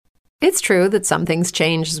It's true that some things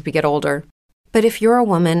change as we get older. But if you're a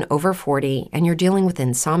woman over 40 and you're dealing with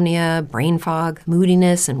insomnia, brain fog,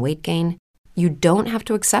 moodiness, and weight gain, you don't have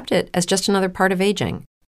to accept it as just another part of aging.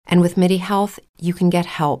 And with MIDI Health, you can get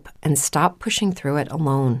help and stop pushing through it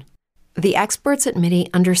alone. The experts at MIDI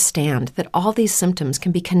understand that all these symptoms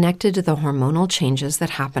can be connected to the hormonal changes that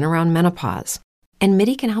happen around menopause, and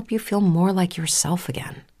MIDI can help you feel more like yourself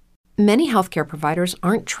again. Many healthcare providers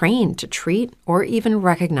aren't trained to treat or even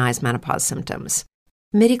recognize menopause symptoms.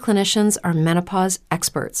 MIDI clinicians are menopause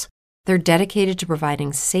experts. They're dedicated to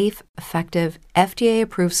providing safe, effective,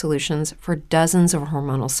 FDA-approved solutions for dozens of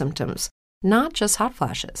hormonal symptoms, not just hot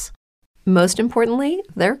flashes. Most importantly,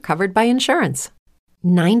 they're covered by insurance.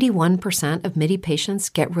 91% of MIDI patients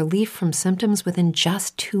get relief from symptoms within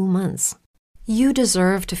just 2 months. You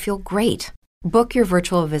deserve to feel great. Book your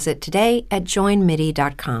virtual visit today at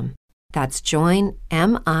joinmidi.com. That's joinmidi.com.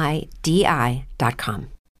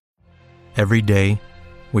 Every day,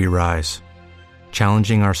 we rise,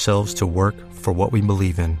 challenging ourselves to work for what we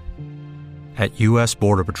believe in. At U.S.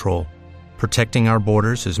 Border Patrol, protecting our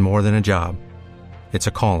borders is more than a job. It's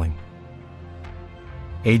a calling.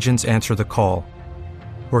 Agents answer the call,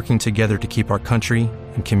 working together to keep our country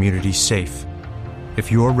and communities safe.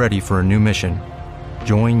 If you're ready for a new mission,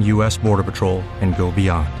 join U.S. Border Patrol and go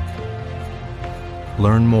beyond.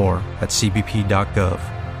 Learn more at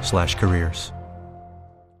cbp.gov/careers.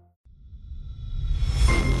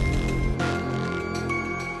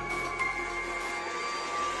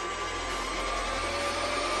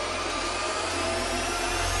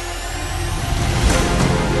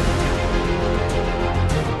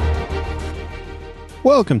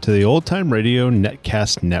 Welcome to the Old Time Radio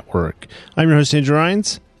Netcast Network. I'm your host, Andrew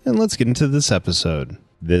Rines, and let's get into this episode.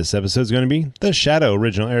 This episode is going to be The Shadow.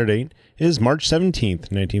 Original air date is March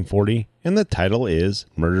 17th, 1940, and the title is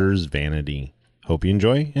Murder's Vanity. Hope you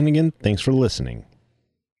enjoy, and again, thanks for listening.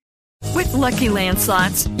 With Lucky Land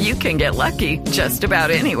Slots, you can get lucky just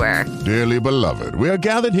about anywhere. Dearly beloved, we are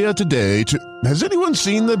gathered here today to... Has anyone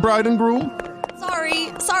seen the bride and groom?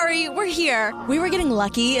 Sorry, we're here. We were getting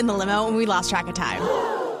lucky in the limo and we lost track of time.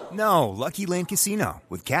 No, Lucky Land Casino,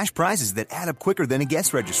 with cash prizes that add up quicker than a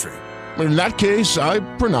guest registry. In that case, I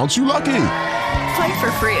pronounce you lucky. Play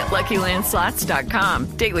for free at LuckyLandSlots.com.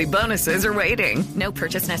 Daily bonuses are waiting. No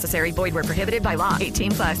purchase necessary. Void where prohibited by law.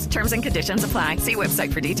 18+. Terms and conditions apply. See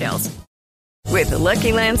website for details. With the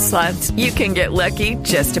Lucky Land Slots, you can get lucky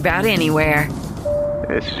just about anywhere.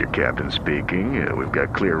 This is your captain speaking. We've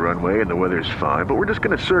got clear runway and the weather's fine, but we're just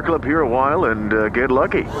going to circle up here a while and get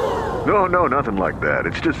lucky. No, nothing like that.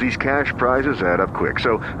 It's just these cash prizes add up quick.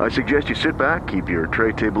 So I suggest you sit back, keep your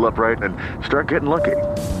tray table upright, and start getting lucky.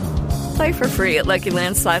 Play for free at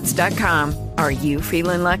LuckyLandSlots.com. Are you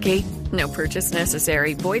feeling lucky? No purchase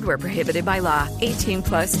necessary. Void where prohibited by law.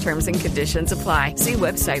 18+ terms and conditions apply. See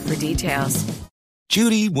website for details.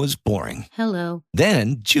 Judy was boring. Hello.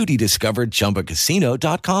 Then Judy discovered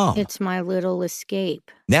ChumbaCasino.com. It's my little escape.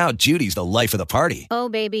 Now Judy's the life of the party. Oh,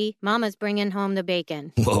 baby, mama's bringing home the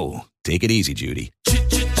bacon. Whoa, take it easy, Judy.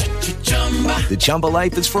 The Chumba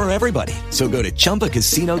life is for everybody. So go to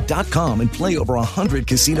ChumbaCasino.com and play over 100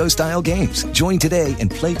 casino-style games. Join today and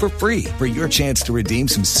play for free for your chance to redeem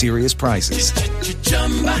some serious prizes.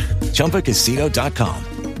 ChumbaCasino.com.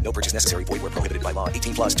 No purchase necessary. Void where prohibited by law.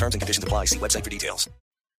 18+ terms and conditions apply. See website for details.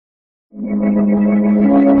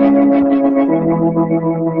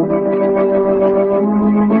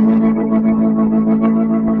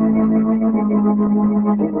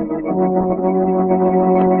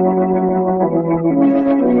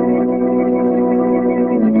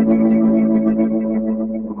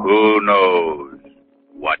 Who knows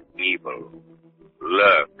what evil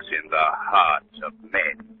lurks in the hearts of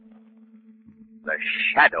men? The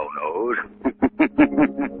Shadow knows.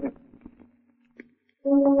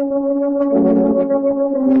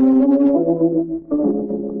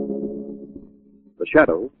 The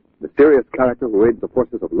Shadow, mysterious character who aids the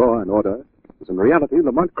forces of law and order, is in reality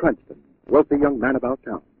Lamont Cranston, a wealthy young man about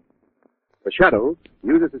town. The Shadow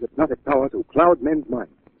uses his hypnotic power to cloud men's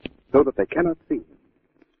minds so that they cannot see him.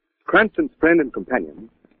 Cranston's friend and companion,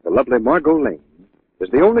 the lovely Margot Lane, is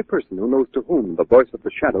the only person who knows to whom the voice of the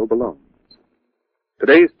Shadow belongs.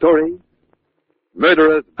 Today's story,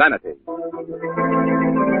 Murderer's Vanity.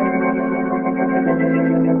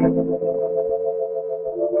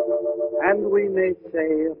 And we may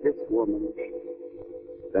say of this woman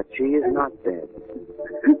that she is not dead.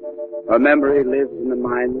 Her memory lives in the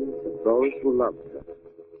minds of those who loved her.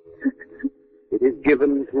 It is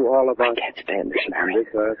given to all of us. I can't stand this, Mary.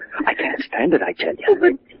 I can't stand it, I tell you.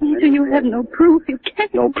 But Peter, you have no proof. You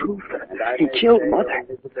can't. No proof. He killed Mother.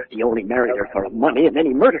 He only married her for money, and then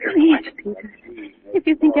he murdered her. Please, Peter. If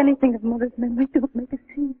you think anything of Mother's memory, don't make a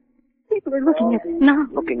scene. People are looking at us now.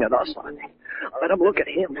 Looking at us, aren't they? Let them look at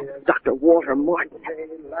him. Dr. Walter Martin.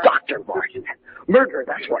 Dr. Martin. Murder,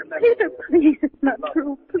 that's what. Peter, please, it's not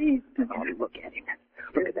true. Please, Peter. Oh, look at him.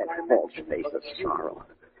 Look at that false face of sorrow.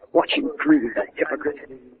 Watch him grieve, that hypocrite.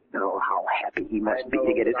 Oh, how happy he must be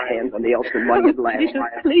to get his hands on the Elston money at last. Peter,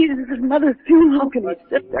 please, this is Mother's funeral. How can he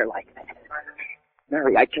sit there like that?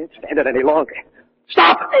 Mary, I can't stand it any longer.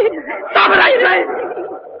 Stop! Stop it, I say!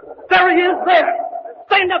 There he is, there!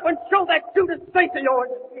 Stand up and show that Judas face of yours!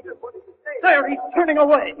 There, he's turning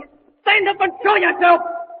away. Stand up and show yourself!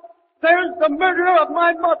 There's the murderer of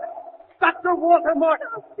my mother, Dr. Walter Martin.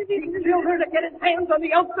 He killed her to get his hands on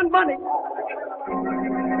the Elston money.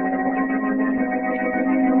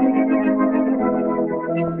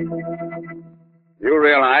 You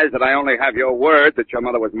realize that I only have your word that your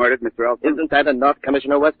mother was murdered, Mr. Elston? Isn't that enough,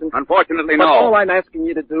 Commissioner Weston? Unfortunately, But no. all I'm asking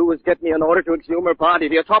you to do is get me an order to exhume her body.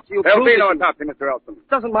 The autopsy will There'll prove be it. no autopsy, Mr. Elston.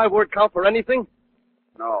 Doesn't my word count for anything?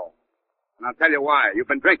 No. And I'll tell you why. You've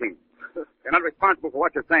been drinking. You're not responsible for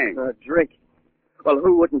what you're saying. Drink. Well,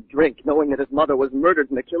 who wouldn't drink, knowing that his mother was murdered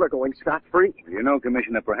and the killer going scot-free? You know,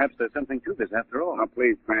 Commissioner, perhaps there's something to this after all. Now,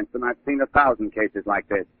 please, Cranston, I've seen 1,000 cases like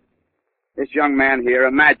this. This young man here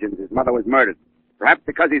imagines his mother was murdered. Perhaps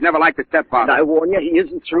because he's never liked his stepfather. And I warn you, he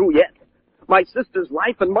isn't through yet. My sister's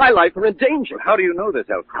life and my life are in danger. How do you know this,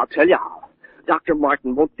 Elston? I'll tell you how. Dr.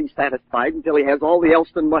 Martin won't be satisfied until he has all the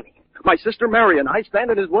Elston money. My sister Mary and I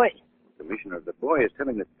stand in his way. Commissioner, if the boy is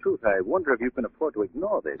telling the truth, I wonder if you can afford to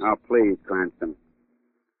ignore this. Now, please, Cranston.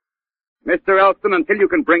 Mr. Elston, until you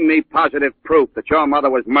can bring me positive proof that your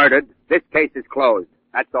mother was murdered, this case is closed.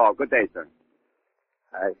 That's all. Good day, sir.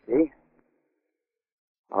 I see.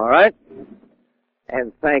 All right.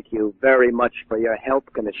 And thank you very much for your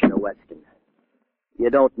help, Commissioner Weston. You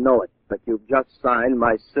don't know it, but you've just signed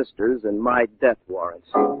my sister's and my death warrants.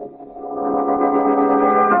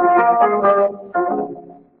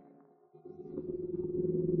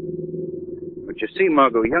 But you see,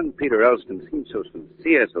 Margot, young Peter Elston seems so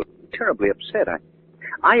sincere, so terribly upset.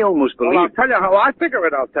 I almost believe... Well, I'll tell you how I figure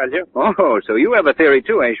it, I'll tell you. Oh, so you have a theory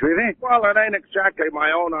too, eh, Shrevey? Well, it ain't exactly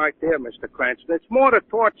my own idea, Mr. Cranston. It's more the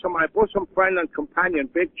thoughts of my bosom friend and companion,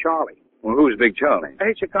 Big Charlie. Well, who's Big Charlie?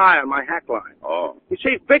 He's a guy on my hack line. Oh. You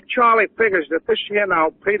see, Big Charlie figures that this here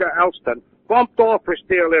now, Peter Elston, bumped off his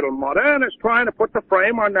dear little mother and is trying to put the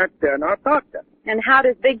frame on that there now doctor. And how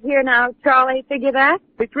does Big here now, Charlie, figure that?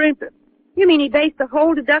 He dreamed it. You mean he based the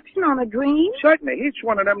whole deduction on a dream? Certainly. He's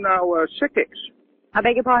one of them now, psychics. I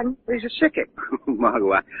beg your pardon? He's a psychic.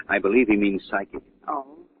 Margot, I believe he means psychic. Oh.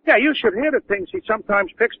 Yeah, you should hear the things he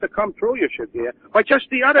sometimes picks to come true, you should hear. But just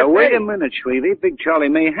the other day... Wait a minute, Shrevey. Big Charlie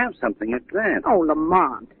may have something at that. Oh,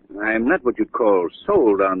 Lamont. I'm not what you'd call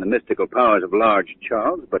sold on the mystical powers of Large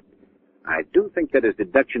Charles, but I do think that his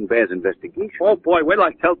deduction bears investigation. Oh, boy, wait till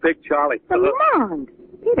I tell Big Charlie. Lamont!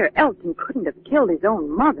 Peter Elston couldn't have killed his own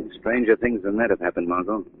mother. Stranger things than that have happened,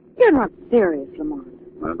 Margot. You're not serious, Lamont.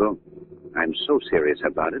 Margot, I'm so serious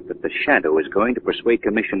about it that the Shadow is going to persuade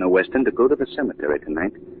Commissioner Weston to go to the cemetery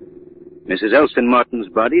tonight. Mrs. Elston Martin's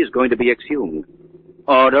body is going to be exhumed.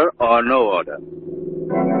 Order or no order.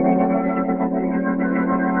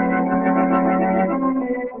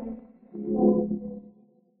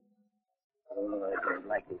 Oh, I don't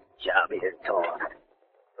like this job here at all.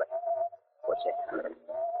 What's that?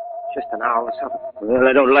 Just an hour or something? Well,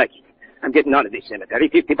 I don't like it. I'm getting out of this cemetery.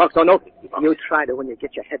 $50 or no $50. You try to when you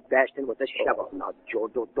get your head bashed in with this shovel. Now, Joe,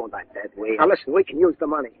 don't act that way. Now, listen, we can use the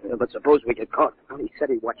money. But suppose we get caught. Well, he said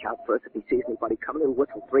he'd watch out for us if he sees anybody coming and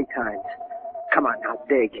whistle 3 times. Come on, now,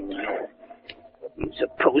 dig, and you know. You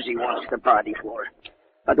suppose he wants the body for?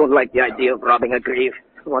 I don't like the idea of robbing a grave.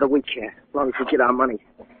 What do we care? As long as we get our money.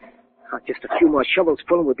 Just a few more shovels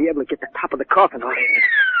full and we'll be able to get the top of the coffin on here.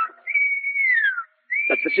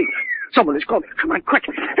 That's the secret. Someone is coming. Come on, quick.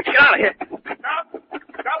 Let's get out of here.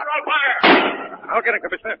 Stop or I'll fire. I'll get him,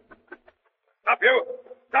 Commissioner. Stop you.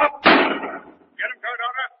 Stop. Get him,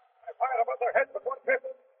 Cardona. I fired above their heads with 1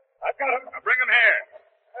 pistol. I've got him. Now bring him here.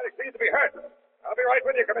 He seems to be hurt. I'll be right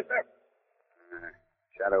with you, Commissioner.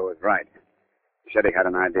 Shadow was right. He said he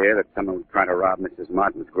had an idea that someone would try to rob Mrs.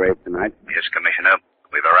 Martin's grave tonight. Yes, Commissioner.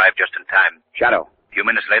 We've arrived just in time. Shadow. A few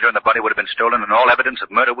minutes later, and the body would have been stolen and all evidence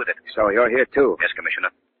of murder with it. So you're here, too? Yes,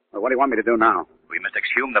 Commissioner. Well, what do you want me to do now? We must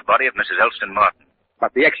exhume the body of Mrs. Elston Martin.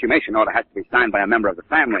 But the exhumation order has to be signed by a member of the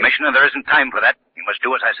family. Commissioner, there isn't time for that. You must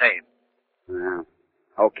do as I say.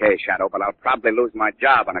 Okay, Shadow, but I'll probably lose my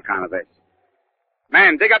job on account of this.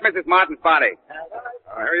 Man, dig up Mrs. Martin's body.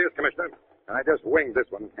 Here he is, Commissioner. I just winged this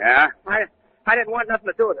one. Yeah? I didn't want nothing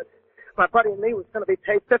to do with it. My buddy and me was going to be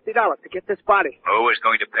paid $50 to get this body. Who is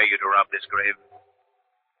going to pay you to rob this grave?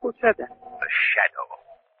 Who said that? The shadow.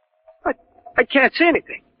 I can't see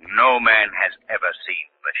anything. No man has ever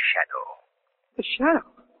seen the shadow. The shadow?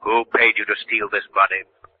 Who paid you to steal this body?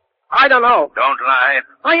 I don't know. Don't lie.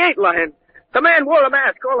 I ain't lying. The man wore a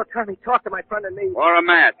mask all the time he talked to my friend and me. Or a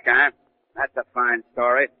mask, huh? That's a fine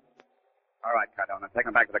story. All right, Cardona, take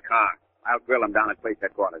him back to the car. I'll grill him down at police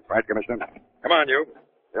headquarters. Right, Commissioner. Come on, you.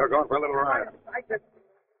 You're going for a little ride.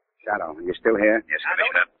 Shadow, are you still here? Yes,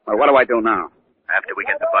 Commissioner. Well, what do I do now? After we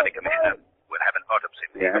get the body, Commissioner, we'll have an autopsy.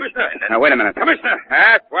 Yeah. Commissioner. And then... Now, wait a minute. Commissioner!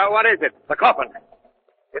 Yes? Well, what is it? The coffin.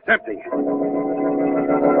 It's empty.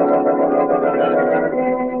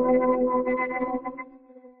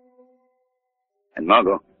 And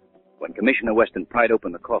Margot, when Commissioner Weston pried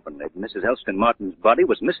open the coffin, Mrs. Elston Martin's body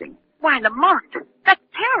was missing. Why, Lamont, that's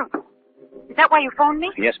terrible. Is that why you phoned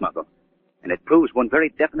me? Yes, Margot. And it proves one very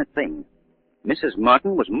definite thing. Mrs.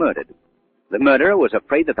 Martin was murdered. The murderer was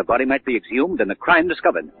afraid that the body might be exhumed and the crime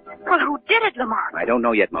discovered. Well, who did it, Lamont? I don't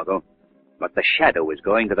know yet, Margot. But the shadow is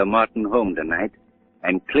going to the Martin home tonight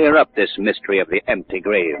and clear up this mystery of the empty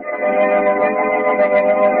grave.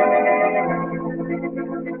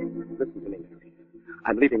 Listen to me, Mary.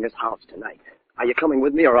 I'm leaving this house tonight. Are you coming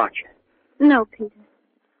with me or aren't you? No, Peter.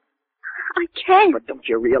 I can't. But don't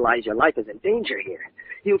you realize your life is in danger here?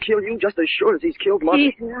 He'll kill you just as sure as he's killed Mother.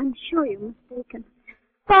 Peter, I'm sure you're mistaken.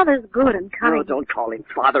 Father's good and kind. No, don't call him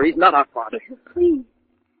Father. He's not our father. Peter, please.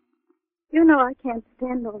 You know I can't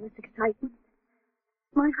stand all this excitement.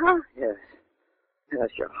 My heart. Yes. Yes,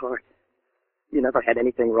 your heart. You never had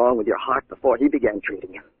anything wrong with your heart before he began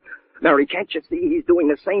treating you. Mary, can't you see he's doing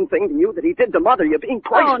the same thing to you that he did to Mother? You're being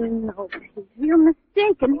poisoned. Oh, no, Peter. You're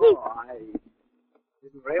mistaken. I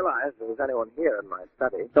didn't realize there was anyone here in my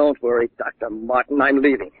study. Don't worry, Dr. Martin. I'm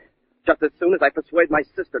leaving. Just as soon as I persuade my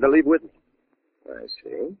sister to leave with me. I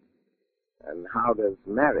see. And how does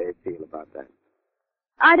Mary feel about that?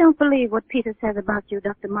 I don't believe what Peter says about you,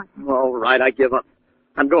 Dr. Martin. All right, I give up.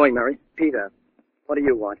 I'm going, Mary. Peter, what do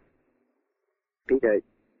you want? Peter,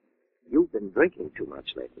 you've been drinking too much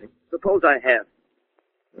lately. Suppose I have.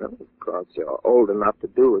 Well, of course, you're old enough to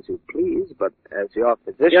do as you please, but as your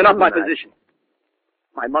physician... You're not my physician.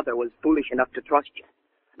 My mother was foolish enough to trust you.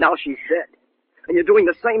 Now she's dead. And you're doing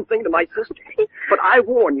the same thing to my sister. But I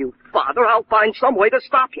warn you, Father, I'll find some way to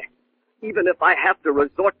stop you. Even if I have to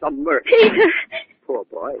resort to murder. Peter! Poor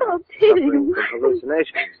boy. Oh, Peter. Suffering from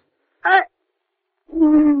hallucinations.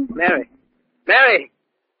 Mary. Mary.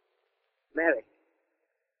 Mary.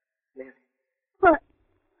 Mary. What?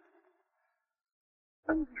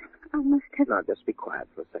 Oh, I must have... Now, just be quiet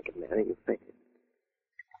for a second, Mary. You think it.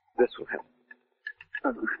 This will help.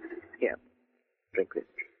 Oh. Here. Drink this.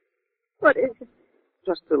 What is it?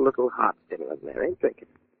 Just a little heart stimulant, Mary. Drink it.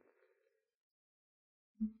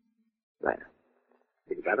 There.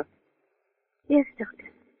 Feel better? Yes, Doctor.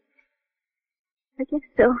 I guess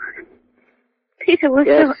so. Peter was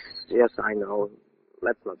Yes, yes, I know.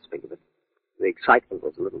 Let's not speak of it. The excitement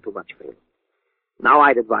was a little too much for you. Now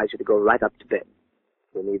I'd advise you to go right up to bed.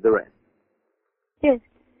 You need the rest. Yes.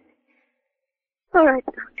 All right,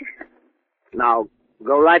 Doctor. Now,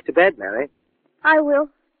 go right to bed, Mary. I will.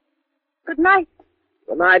 Good night.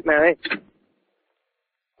 Good night, Mary.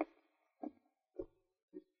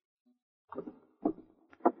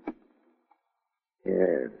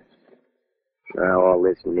 Yes. Now all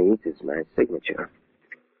this needs is my signature.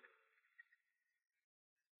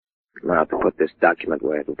 Now to put this document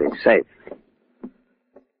where it'll be safe.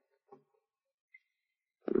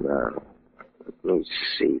 Now, let me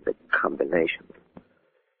see the combination.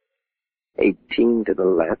 18 to the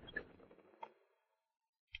left.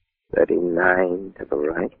 39 to the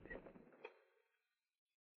right.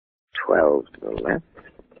 12 to the left.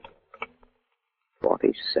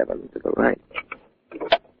 47 to the right.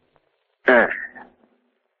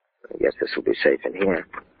 I guess this will be safe in here.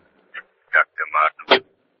 Dr. Martin.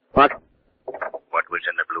 What? What was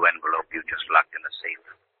in the blue envelope you just locked in the safe?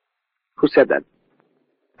 Who said that?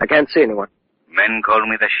 I can't see anyone. Men call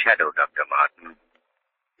me the Shadow, Dr. Martin.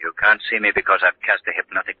 You can't see me because I've cast a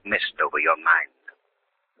hypnotic mist over your mind.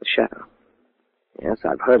 The Shadow. Yes,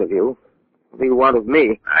 I've heard of you. What do you want of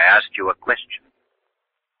me? I asked you a question.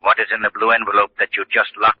 What is in the blue envelope that you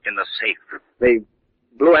just locked in the safe? The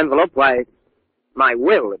blue envelope? Why, my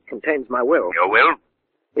will. It contains my will. Your will?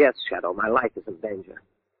 Yes, Shadow. My life is in danger.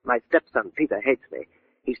 My stepson, Peter, hates me.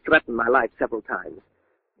 He's threatened my life several times.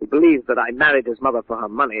 He believes that I married his mother for her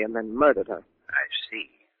money and then murdered her. I see.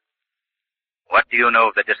 What do you know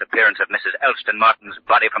of the disappearance of Mrs. Elston Martin's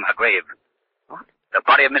body from her grave? What? The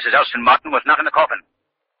body of Mrs. Elston Martin was not in the coffin.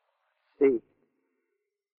 See.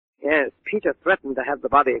 Yes, Peter threatened to have the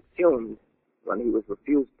body exhumed. When he was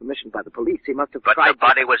refused permission by the police, he must have But tried the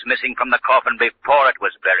body was missing from the coffin before it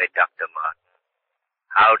was buried, Dr. Martin.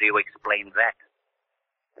 How do you explain that?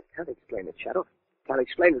 I can't explain it, Shadow. Can't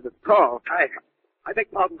explain it at all. I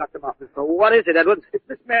beg pardon, Dr. Martin. So what is it, Edwards? It's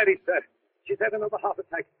Miss Mary, sir. She's had another heart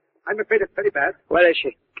attack. I'm afraid it's very bad. Where is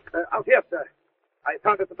she? Out here, sir. I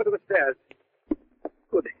found her at the foot of the stairs.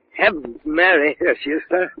 Good heavens, Mary. Here she is,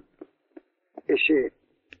 sir. Is she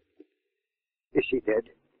dead?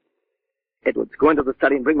 Edwards, go into the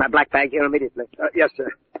study and bring my black bag here immediately. Yes, sir.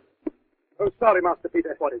 Oh, sorry, Master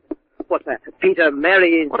Peter. What is it? What's that? Peter,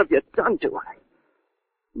 Mary, what have you done to her?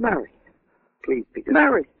 Mary. Please, Peter.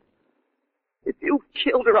 Mary. If you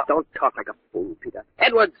killed her, don't talk like a fool, Peter.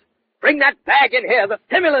 Edwards, bring that bag in here, the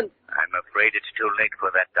stimulant. I'm afraid it's too late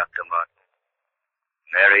for that, Dr. Martin.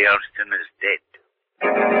 Mary Elston is dead.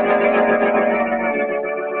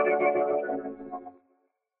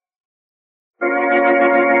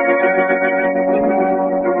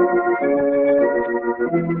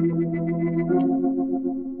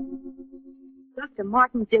 Dr.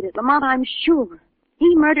 Martin did it, Lamont, I'm sure.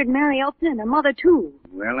 He murdered Mary Elston and her mother, too.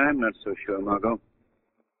 Well, I'm not so sure, Margot.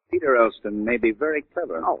 Peter Elston may be very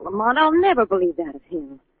clever. Oh, Lamont, I'll never believe that of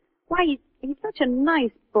him. Why, he's such a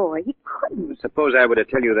nice boy. He couldn't. Suppose I were to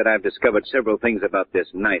tell you that I've discovered several things about this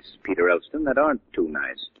nice Peter Elston that aren't too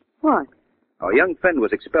nice. What? Our young friend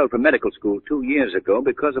was expelled from medical school 2 years ago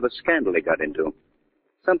because of a scandal he got into.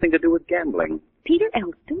 Something to do with gambling. Peter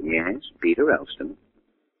Elston? Yes, Peter Elston.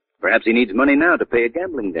 Perhaps he needs money now to pay a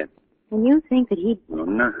gambling debt. And you think that he'd... Oh,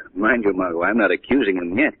 no. Mind you, Margot, I'm not accusing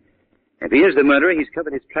him yet. If he is the murderer, he's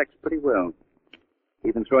covered his tracks pretty well.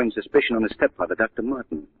 Even throwing suspicion on his stepfather, Dr.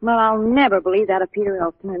 Martin. Well, I'll never believe that of Peter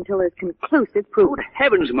Elston until there's conclusive proof. Good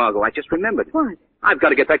heavens, Margot, I just remembered. What? I've got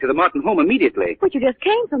to get back to the Martin home immediately. But you just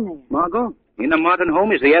came from there. Margot, in the Martin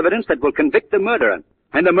home is the evidence that will convict the murderer.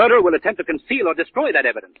 And the murderer will attempt to conceal or destroy that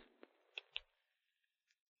evidence.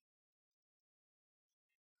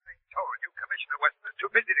 I told you, Commissioner Weston is too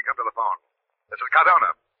busy to come to the phone. This is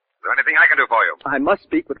Cardona. Is there anything I can do for you? I must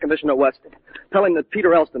speak with Commissioner Weston. Tell him that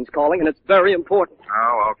Peter Elston's calling, and it's very important.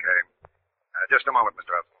 Oh, okay. Just a moment,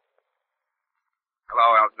 Mr. Elston.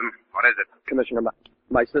 Hello, Elston. What is it? Commissioner,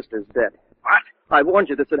 my sister's dead. What? I warned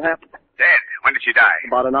you this had happened. Dead? When did she die?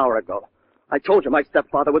 About an hour ago. I told you my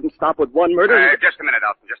stepfather wouldn't stop with one murder. Just a minute,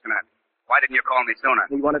 Elston, just a minute. Why didn't you call me sooner?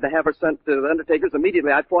 He wanted to have her sent to the undertakers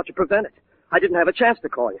immediately. I fought to prevent it. I didn't have a chance to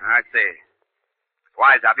call you. I see. It's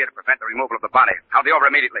wise of you to prevent the removal of the body. I'll be over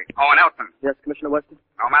immediately. Oh, and Elston. Yes, Commissioner Weston?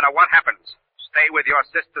 No matter what happens, stay with your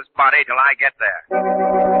sister's body till I get there.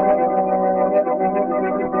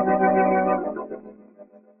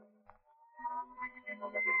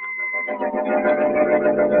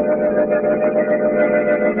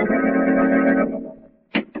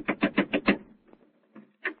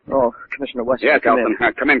 Oh, Commissioner Weston. Yes, come Elston.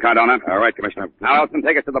 in. Come in, Cardona. All right, Commissioner. Now, Elston,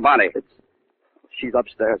 take us to the body. She's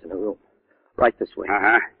upstairs in her room. Right this way.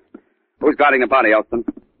 Uh-huh. Who's guarding the body, Elston?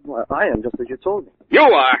 Well, I am, just as you told me. You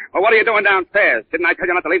are? Well, what are you doing downstairs? Didn't I tell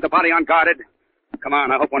you not to leave the body unguarded? Come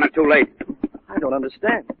on, I hope we're not too late. I don't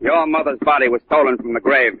understand. Your mother's body was stolen from the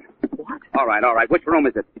grave. What? All right. Which room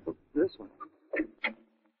is it? This one.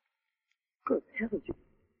 Good heavens.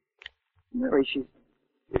 Mary, she's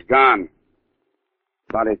gone.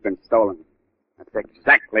 Body's been stolen. That's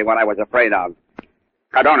exactly what I was afraid of.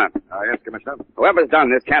 Cardona. Yes, Commissioner. Whoever's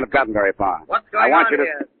done this can't have gotten very far. What's going I want on you to...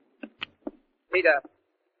 here? Peter,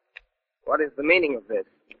 what is the meaning of this?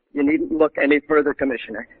 You needn't look any further,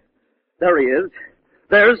 Commissioner. There he is.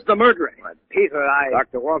 There's the murderer. But Peter,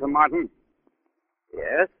 Dr. Walter Martin?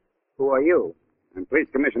 Yes? Who are you? And Police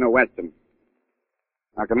Commissioner Weston.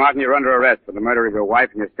 Dr. Martin, you're under arrest for the murder of your wife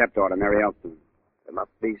and your stepdaughter, Mary Elston. There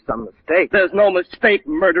must be some mistake. There's no mistake,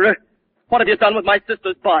 murderer. What have you done with my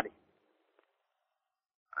sister's body?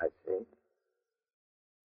 I see.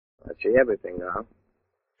 I see everything now.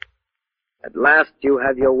 At last you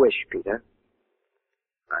have your wish, Peter.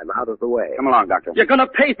 I'm out of the way. Come along, Doctor. You're gonna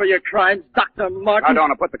pay for your crimes, Dr. Martin.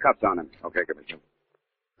 Cardona, put the cuffs on him. Okay, Commissioner.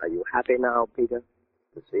 Are you happy now, Peter,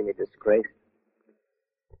 to see me disgraced?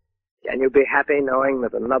 Can you be happy knowing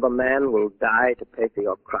that another man will die to pay for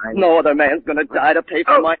your crimes? No other man's gonna die to pay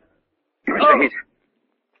for my... Commissioner, he's...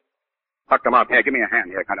 Dr. Martin, here, give me a hand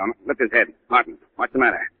here, Cardona. Lift his head. Martin, what's the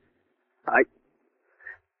matter?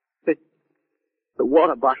 The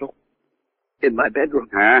water bottle in my bedroom.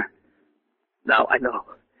 Huh? Now I know.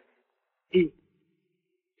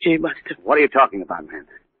 He must have... What are you talking about, man?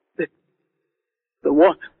 The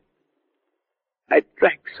water. I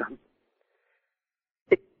drank some.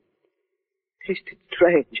 tasted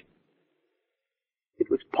strange. It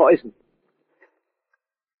was poison.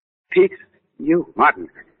 Peter, you. Martin.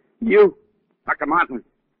 You. Dr. Martin.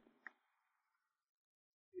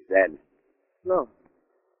 He's dead. No.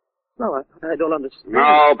 No, I don't understand.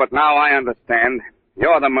 No, but now I understand.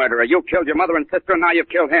 You're the murderer. You killed your mother and sister, and now you've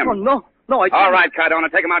killed him. Oh, no. No, I couldn't. All right, Cardona,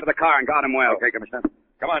 take him out to the car and guard him well. Okay, Commissioner.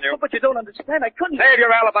 Come on, you. Oh, but you don't understand. I couldn't. Save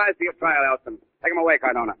your alibis for your trial, Elston. Take him away,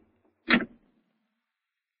 Cardona.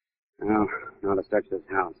 Now to search this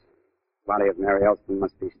house. The body of Mary Elston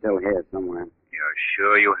must be still here somewhere. You're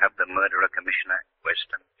sure you have the murderer, Commissioner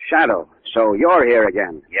Weston? Shadow, so you're here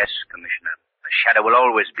again. Yes, Commissioner. The Shadow will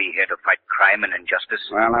always be here to fight crime and injustice.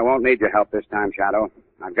 Well, I won't need your help this time, Shadow.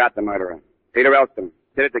 I've got the murderer. Peter Elston.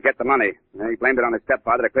 Did it to get the money. He blamed it on his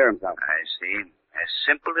stepfather to clear himself. I see. As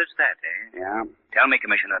simple as that, eh? Yeah. Tell me,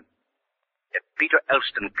 Commissioner, if Peter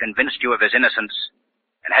Elston convinced you of his innocence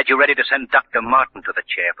and had you ready to send Dr. Martin to the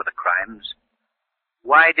chair for the crimes,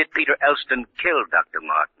 why did Peter Elston kill Dr.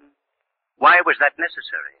 Martin? Why was that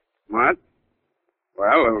necessary? What?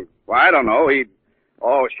 Well, I don't know.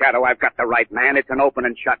 Oh, Shadow, I've got the right man. It's an open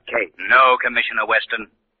and shut case. No, Commissioner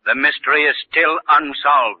Weston. The mystery is still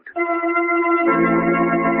unsolved.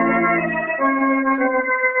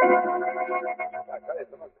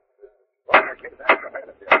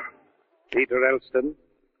 Peter Elston,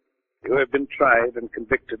 you have been tried and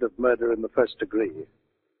convicted of murder in the first degree.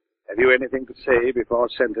 Have you anything to say before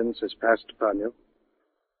sentence is passed upon you?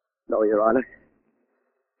 No, Your Honor.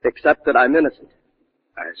 Except that I'm innocent.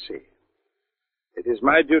 I see. It is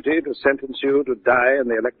my duty to sentence you to die in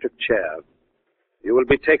the electric chair. You will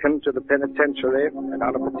be taken to the penitentiary, and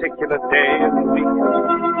on a particular day in the week.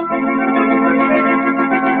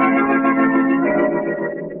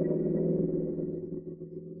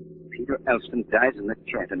 Peter Elston dies in the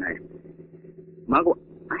chair tonight. Margot,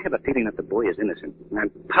 I have a feeling that the boy is innocent, and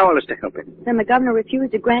I'm powerless to help him. Then the governor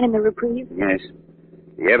refused to grant him the reprieve? Yes.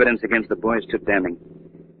 The evidence against the boy is too damning.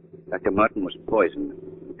 Dr. Martin was poisoned.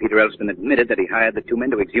 Peter Elston admitted that he hired the two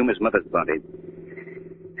men to exhume his mother's body.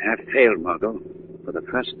 And I failed, Margot. For the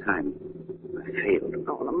first time, I failed.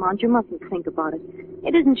 Oh, Lamont, you mustn't think about it.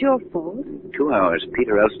 It isn't your fault. 2 hours,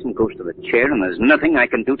 Peter Elston goes to the chair, and there's nothing I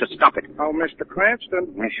can do to stop it. Oh, Mr.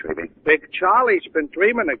 Cranston. Yes, Shraby. Big Charlie's been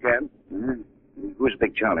dreaming again. Who's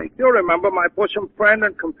Big Charlie? You remember my bosom friend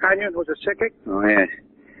and companion who's a psychic? Oh, yes.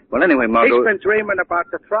 Well, anyway, Margot... He's been dreaming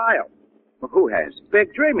about the trial. Well, who has?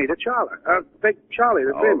 Big Dreamy, the Charlie. Big Charlie,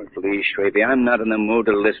 the dreamer. Oh, please, Shraby, I'm not in the mood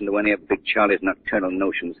to listen to any of Big Charlie's nocturnal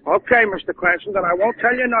notions. Okay, Mr. Cranston, then I won't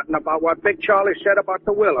tell you nothing about what Big Charlie said about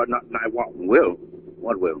the will or nothing, I won't. Will?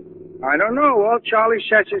 What will? I don't know. All Charlie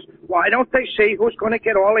says is, why don't they see who's going to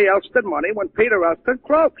get all the Elston money when Peter Elston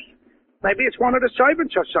croaks? Maybe it's one of the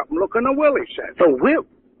servants or something. Look in the will, he says. The will?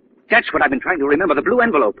 That's what I've been trying to remember, the blue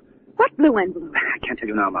envelope. What blue envelope? I can't tell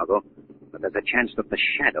you now, Margot. But there's a chance that the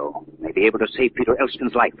Shadow may be able to save Peter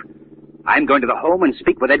Elston's life. I'm going to the home and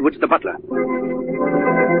speak with Edwards, the butler.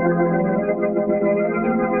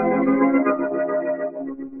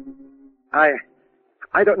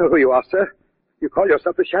 I don't know who you are, sir. You call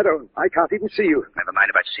yourself the Shadow. I can't even see you. Never mind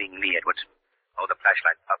about seeing me, Edwards. Hold the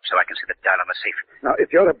flashlight up so I can see the dial on the safe. Now,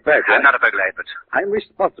 if you're a burglar... I'm not a burglar, Edwards. I'm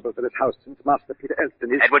responsible for this house since Master Peter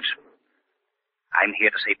Elston is... Edwards, I'm here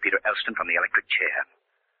to save Peter Elston from the electric chair.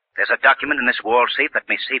 There's a document in this wall safe that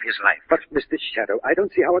may save his life. But, Mr. Shadow, I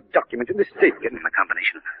don't see how a document in this safe can... Give him a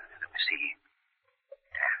combination. Let me see.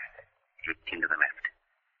 18 to the left.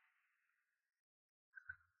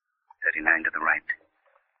 39 to the right.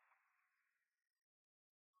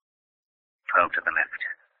 12 to the left.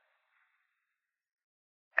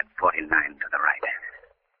 And 49 to the right.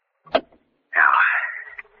 Now.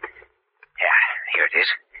 Yeah, here it is.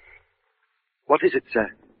 What is it,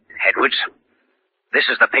 sir? Edwards, this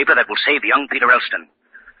is the paper that will save young Peter Elston.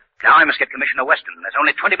 Now I must get Commissioner Weston. There's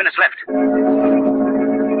only 20 minutes left.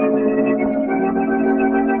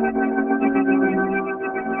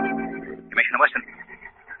 Commissioner Weston,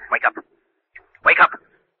 wake up. Wake up.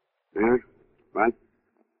 What?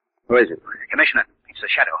 Who is it? Commissioner, it's the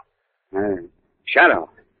Shadow. Shadow.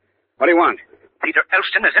 What do you want? Peter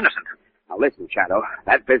Elston is innocent. Now listen, Shadow.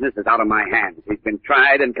 That business is out of my hands. He's been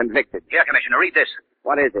tried and convicted. Here, Commissioner, read this.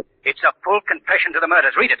 What is it? It's a full confession to the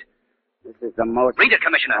murders. Read it. This is the most... Read it,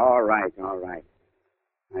 Commissioner. All right.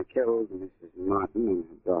 I killed Mrs. Martin and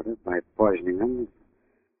her daughter by poisoning them.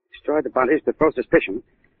 Destroyed the bodies to throw suspicion.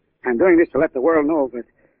 I'm doing this to let the world know, but...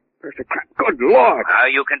 Perfect crap. Good Lord! Are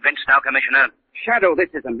you convinced now, Commissioner? Shadow,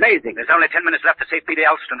 this is amazing. There's only 10 minutes left to save Peter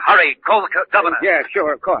Elston. Hurry, call the governor. Yeah,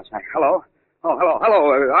 sure, of course. Hello? Oh,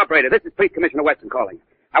 hello, operator. This is Police Commissioner Weston calling.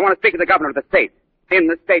 I want to speak to the governor of the state. In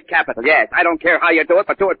the state capitol, yes. I don't care how you do it,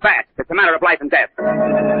 but do it fast. It's a matter of life and death.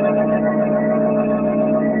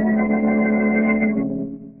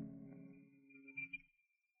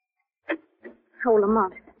 Oh,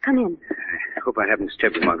 Lamont, come in. I hope I haven't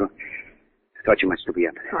disturbed you, Margot. I thought you might still be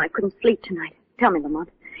up. Oh, I couldn't sleep tonight. Tell me, Lamont.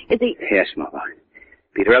 Is he... Yes, Margot.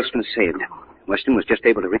 Peter Elston saved. Weston was just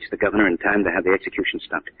able to reach the governor in time to have the execution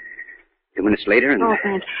stopped. 2 minutes later and... Oh,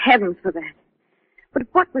 thank heavens for that. But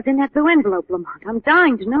what was in that blue envelope, Lamont? I'm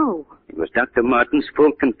dying to know. It was Dr. Martin's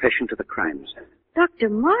full confession to the crimes. Dr.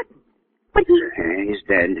 Martin? But he... He's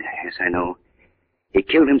dead. Yes, I know. He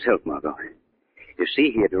killed himself, Margot. You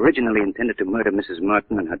see, he had originally intended to murder Mrs.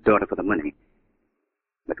 Martin and her daughter for the money.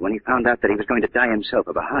 But when he found out that he was going to die himself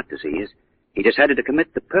of a heart disease, he decided to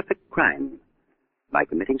commit the perfect crime by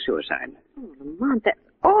committing suicide. Oh, Lamont, that's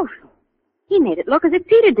awful. He made it look as if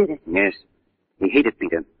Peter did it. Yes. He hated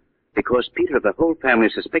Peter because Peter of the whole family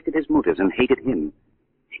suspected his motives and hated him.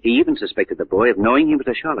 He even suspected the boy of knowing he was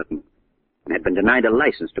a charlatan and had been denied a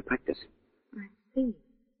license to practice. I see.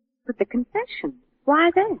 But the confession,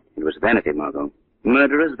 why that? It was vanity, Margot.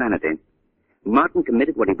 Murderous vanity. Martin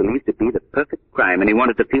committed what he believed to be the perfect crime, and he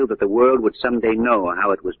wanted to feel that the world would someday know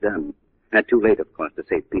how it was done. Too late, of course, to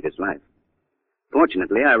save Peter's life.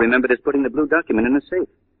 Fortunately, I remembered his putting the blue document in the safe.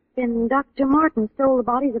 Then Dr. Martin stole the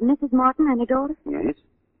bodies of Mrs. Martin and her daughter? Yes,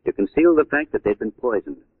 to conceal the fact that they'd been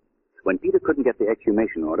poisoned. When Peter couldn't get the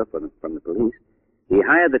exhumation order from the police, he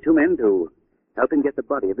hired the two men to help him get the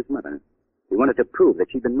body of his mother. He wanted to prove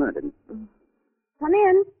that she'd been murdered. Come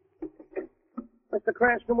in. Mr.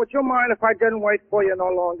 Cranston, would you mind if I didn't wait for you no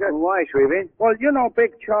longer? Why, Shrevey? Well, you know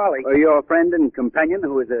Big Charlie. Your friend and companion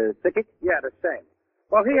who is a psychic? Yeah, the same.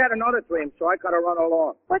 Well, he had another dream, so I gotta run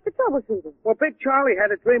along. What's the trouble, Susan? Well, Big Charlie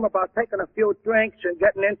had a dream about taking a few drinks and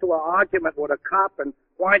getting into an argument with a cop and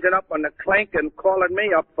winding up on the clink and calling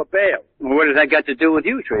me up for bail. Well, what does that got to do with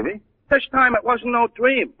you, Shrevey? This time it wasn't no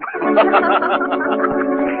dream.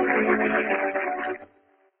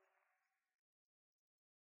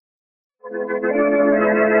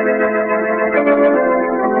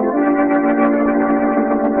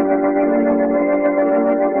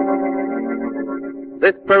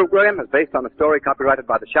 This program is based on a story copyrighted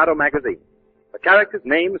by the Shadow magazine. The characters,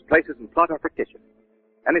 names, places, and plot are fictitious.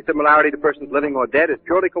 Any similarity to persons living or dead is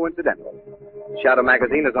purely coincidental. Shadow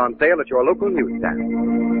magazine is on sale at your local newsstand.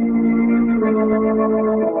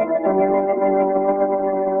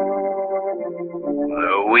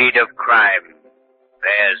 The weed of crime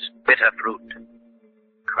bears bitter fruit.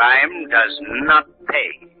 Crime does not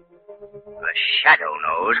pay. The Shadow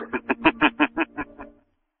knows.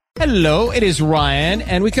 Hello, it is Ryan,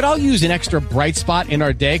 and we could all use an extra bright spot in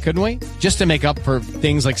our day, couldn't we? Just to make up for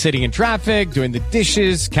things like sitting in traffic, doing the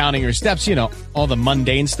dishes, counting your steps, all the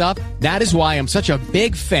mundane stuff. That is why I'm such a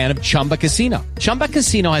big fan of Chumba Casino. Chumba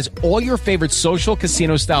Casino has all your favorite social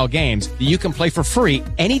casino-style games that you can play for free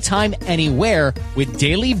anytime, anywhere with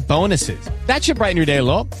daily bonuses. That should brighten your day a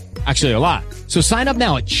little. Actually, a lot. So sign up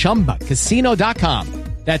now at ChumbaCasino.com.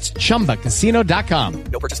 That's ChumbaCasino.com.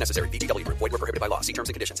 No purchase necessary. VGW Group. Void where prohibited by law. See terms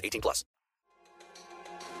and conditions. 18+.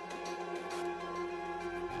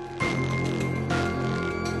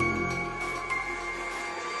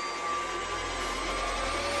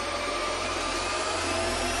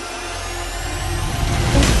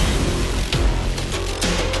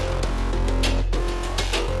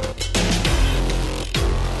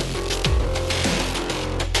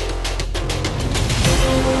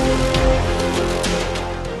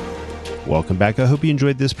 Welcome back. I hope you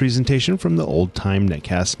enjoyed this presentation from the Old Time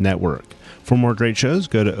Netcast Network. For more great shows,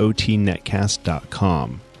 go to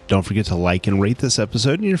otnetcast.com. Don't forget to like and rate this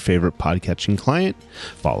episode in your favorite podcatching client.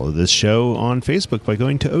 Follow this show on Facebook by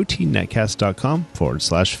going to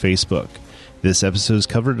otnetcast.com/Facebook. This episode is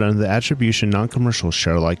covered under the Attribution Non-Commercial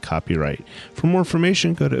Share-alike copyright. For more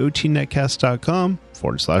information, go to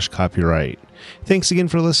otnetcast.com/copyright. Thanks again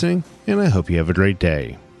for listening, and I hope you have a great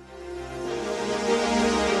day.